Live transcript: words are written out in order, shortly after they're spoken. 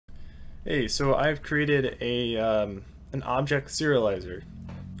Hey, so I've created an object serializer.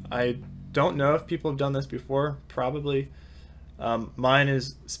 I don't know if people have done this before, probably. Mine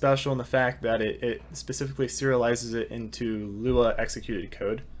is special in the fact that it specifically serializes it into Lua executed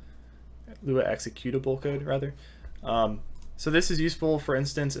code, Lua executable code rather. So this is useful, for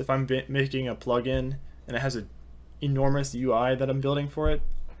instance, if I'm making a plugin and it has an enormous UI that I'm building for it.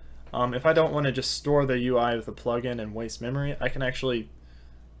 If I don't want to just store the UI with a plugin and waste memory, I can actually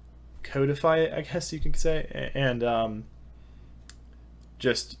codify it, I guess you could say, and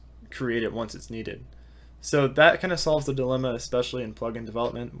just create it once it's needed. So that kind of solves the dilemma, especially in plugin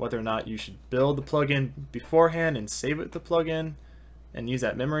development, whether or not you should build the plugin beforehand and save it with the plugin and use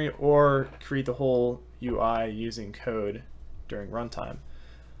that memory, or create the whole UI using code during runtime.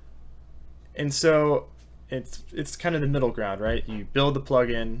 And so it's kind of the middle ground, right? You build the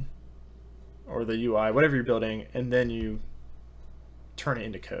plugin or the UI, whatever you're building, and then you turn it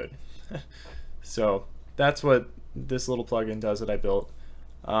into code. So that's what this little plugin does that I built.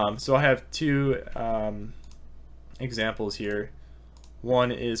 So I have two examples here.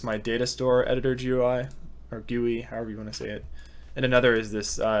 One is my data store editor GUI, or GUI, however you want to say it, and another is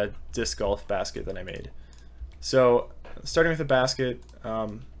this disc golf basket that I made. So starting with the basket,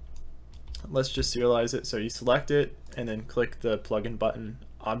 let's just serialize it. So you select it and then click the plugin button,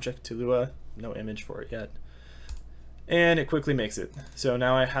 Object-to-Lua, no image for it yet. And it quickly makes it. So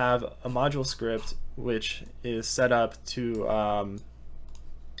now I have a module script which is set up to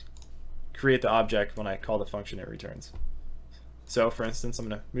create the object when I call the function it returns. So for instance, I'm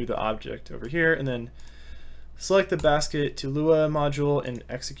going to move the object over here and then select the basket-to-Lua module and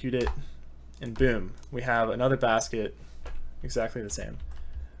execute it, and boom, we have another basket exactly the same.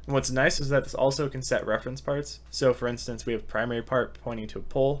 And what's nice is that this also can set reference parts. So for instance, we have primary part pointing to a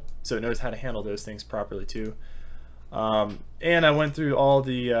pole, so it knows how to handle those things properly too. And I went through all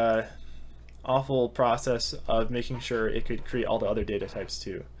the awful process of making sure it could create all the other data types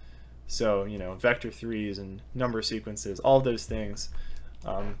too. So, you know, vector 3s and number sequences, all of those things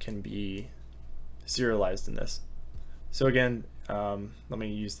can be serialized in this. So again, let me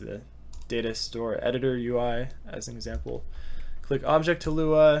use the data store editor UI as an example. Click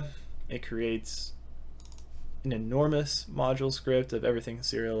Object-to-Lua, it creates an enormous module script of everything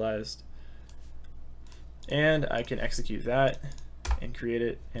serialized. And I can execute that and create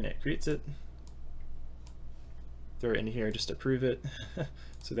it, and it creates it. Throw it in here just to prove it.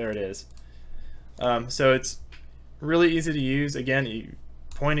 So there it is. So it's really easy to use. Again, you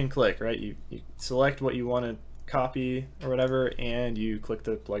point and click, right? You select what you want to copy or whatever, and you click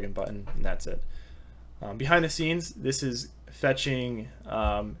the plugin button, and that's it. Behind the scenes, this is fetching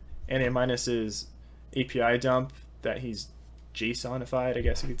Minus's API dump that he's JSONified, I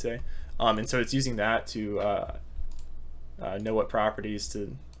guess you could say. And so it's using that to know what properties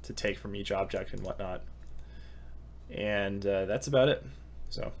to take from each object and whatnot. And that's about it.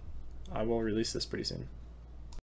 So I will release this pretty soon.